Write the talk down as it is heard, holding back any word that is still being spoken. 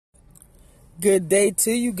Good day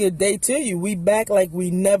to you. Good day to you. We back like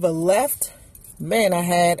we never left. Man, I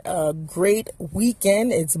had a great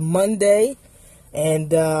weekend. It's Monday.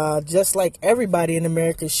 And just like everybody in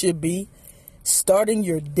America should be, starting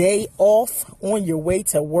your day off on your way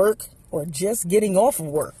to work or just getting off of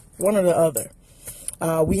work, one or the other.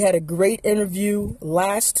 We had a great interview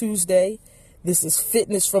last Tuesday. This is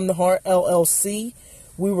Fitness from the Heart, LLC.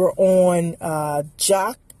 We were on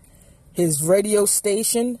Jock, his radio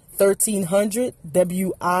station, 1300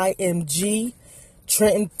 WIMG,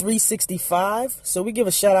 Trenton 365. So we give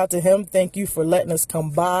a shout out to him. Thank you for letting us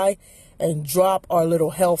come by and drop our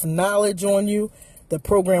little health knowledge on you. The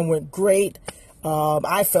program went great.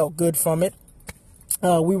 I felt good from it.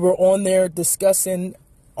 We were on there discussing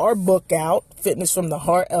our book out, Fitness from the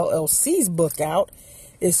Heart LLC's book out.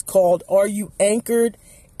 It's called Are You Anchored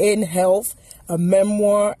in Health? A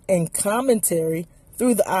memoir and commentary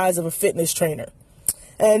through the eyes of a fitness trainer.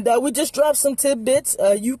 And we just dropped some tidbits.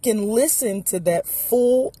 You can listen to that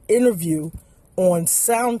full interview on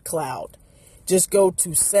SoundCloud. Just go to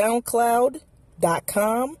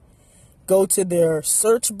soundcloud.com, go to their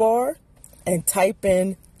search bar, and type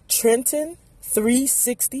in Trenton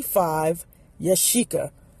 365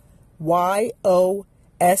 Yashika, YOSHICKA.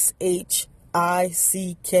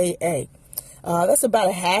 That's about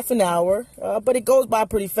a half an hour, but it goes by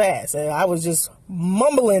pretty fast. I was just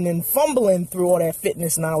mumbling and fumbling through all that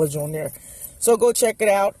fitness knowledge on there. So go check it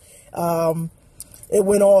out. It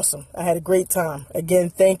went awesome. I had a great time. Again,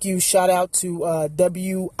 thank you. Shout out to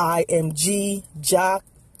WIMG, Jock,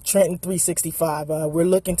 Trenton 365. We're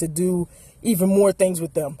looking to do even more things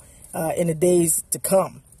with them in the days to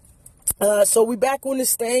come. So we back on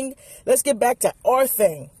this thing. Let's get back to our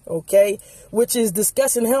thing, okay, which is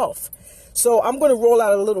discussing health. So I'm going to roll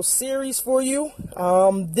out a little series for you.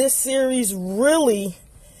 This series really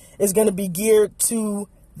is going to be geared to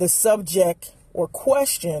the subject or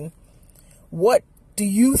question, what do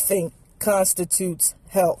you think constitutes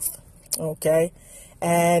health? Okay.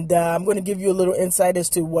 And I'm going to give you a little insight as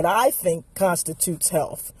to what I think constitutes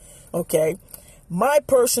health. Okay. My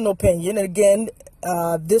personal opinion, and again,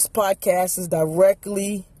 this podcast is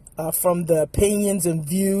directly from the opinions and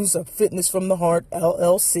views of Fitness from the Heart,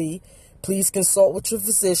 LLC. Please consult with your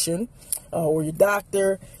physician or your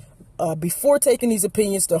doctor before taking these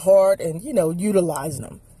opinions to heart and, utilizing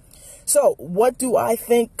them. So what do I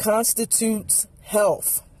think constitutes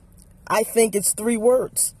health? I think it's 3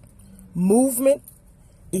 words: movement,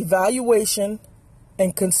 evaluation,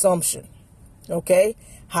 and consumption. Okay?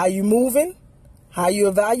 How you moving, how you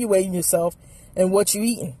evaluating yourself, and what you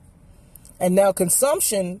eating. And now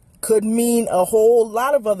consumption could mean a whole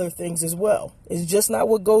lot of other things as well. It's just not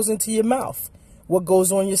what goes into your mouth, what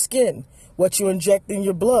goes on your skin, what you inject in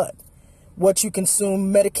your blood, what you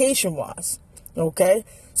consume medication-wise. Okay?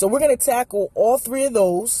 So we're going to tackle all 3 of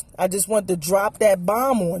those. I just want to drop that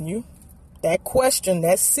bomb on you, that question,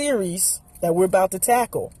 that series that we're about to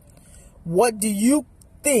tackle. What do you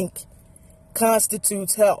think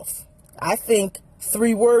constitutes health? I think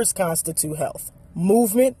 3 words constitute health: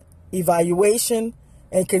 movement, evaluation,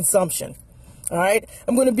 and consumption. All right.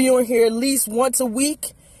 I'm going to be on here at least once a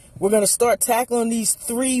week. We're going to start tackling these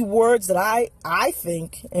 3 words that I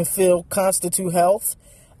think and feel constitute health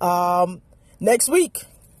next week.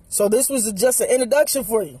 So this was just an introduction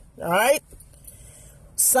for you. All right.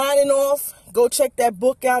 Signing off. Go check that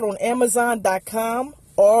book out on Amazon.com.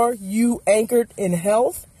 Are You Anchored in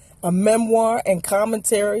Health? A memoir and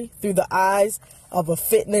commentary through the eyes of a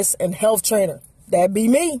fitness and health trainer. That'd be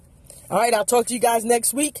me. All right, I'll talk to you guys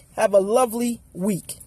next week. Have a lovely week.